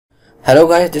Hello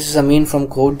guys, this is Amin from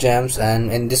Kodegems,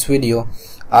 and in this video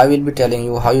I will be telling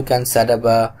you how you can set up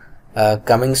a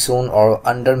coming soon or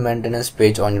under maintenance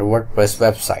page on your WordPress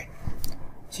website.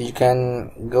 So you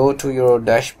can go to your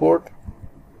dashboard.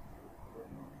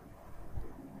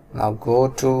 Now go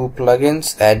to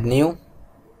plugins, add new.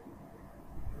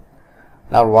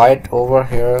 Now write over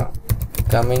here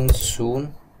coming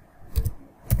soon.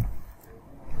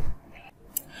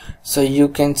 So you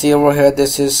can see over here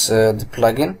this is the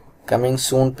plugin coming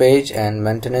soon page and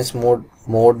maintenance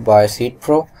mode by Seed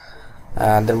Pro.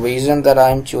 The reason that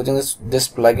I'm choosing this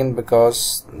plugin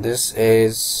because this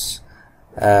is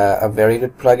a very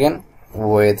good plugin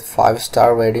with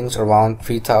 5-star ratings around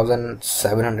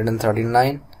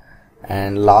 3,739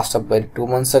 and last updated 2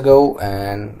 months ago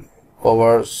and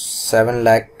over 7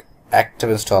 lakh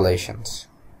active installations.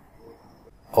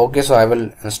 Okay, so I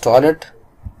will install it.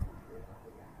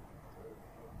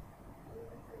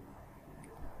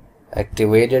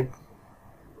 Activated.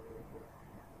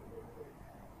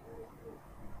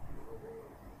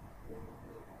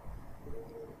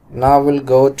 Now we'll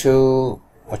go to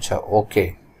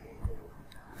okay.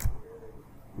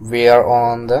 We are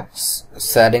on the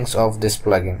settings of this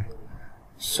plugin.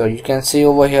 So you can see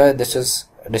over here this is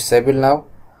disabled now.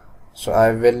 So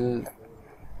I will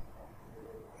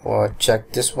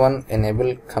check this one,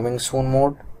 enable coming soon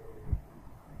mode.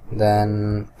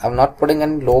 Then I'm not putting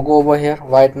any logo over here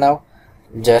right now,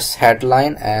 just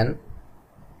headline and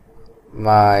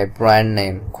my brand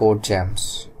name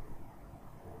Kodegems.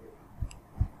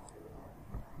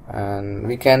 And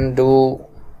we can do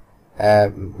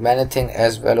many things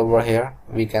as well over here.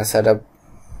 We can set up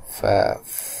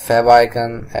fab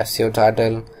icon, SEO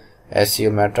title,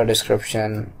 SEO meta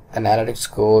description, analytics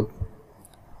code.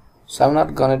 So I'm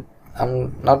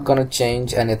not gonna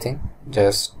change anything,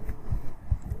 just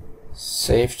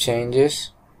save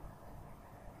changes,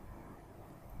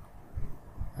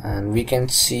 and we can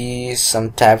see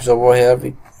some tabs over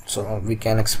here, so we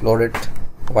can explore it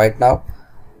right now.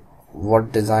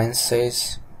 What design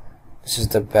says, this is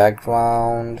the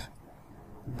background.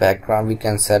 We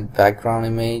can set background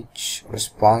image,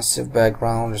 responsive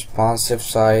background, responsive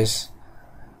size.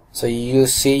 So you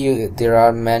see there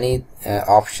are many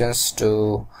options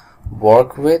to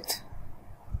work with.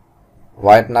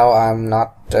 Right now I'm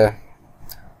not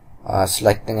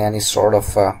selecting any sort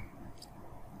of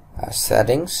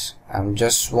settings. I'm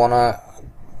just wanna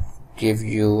give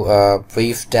you a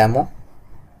brief demo.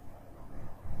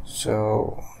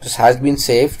 So this has been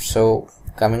saved, so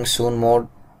coming soon mode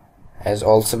has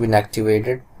also been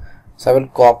activated. So I will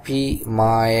copy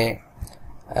my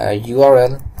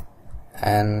URL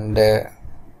and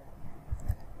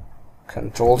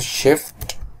Control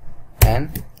Shift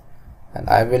N, and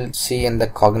I will see in the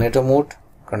cognito mode,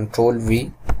 Control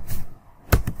V.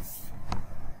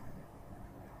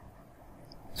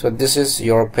 So this is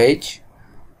your page,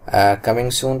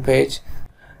 coming soon page.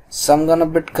 So I'm gonna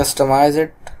customize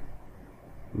it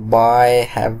by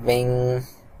having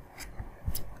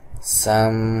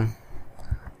some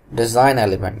design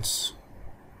elements.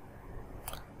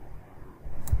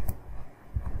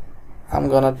 I'm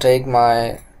gonna take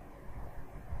my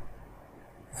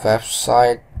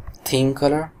website theme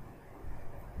color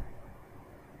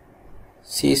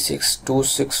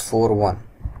C62641.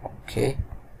 okay,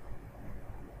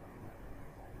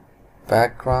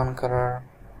 background color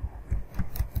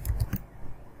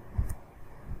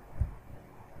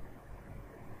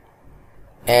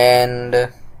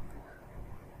and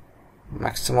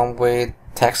maximum weight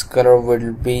text color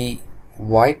will be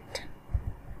white.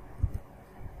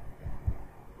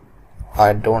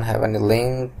 I don't have any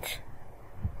link,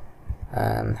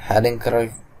 and heading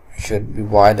color should be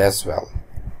white as well.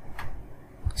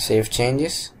 Save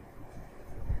changes.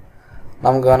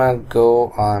 Now I'm gonna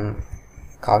go on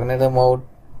cognito mode,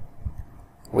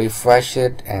 refresh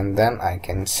it, and then I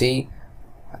can see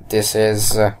this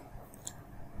is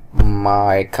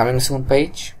my coming soon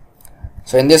page.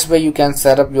 So in this way you can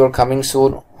set up your coming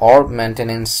soon or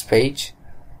maintenance page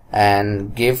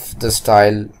and give the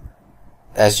style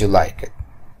as you like it.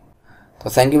 So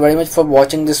thank you very much for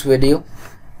watching this video.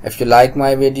 If you like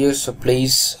my videos, so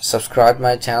please subscribe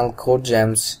my channel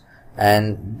Kodegems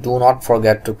and do not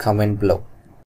forget to comment below.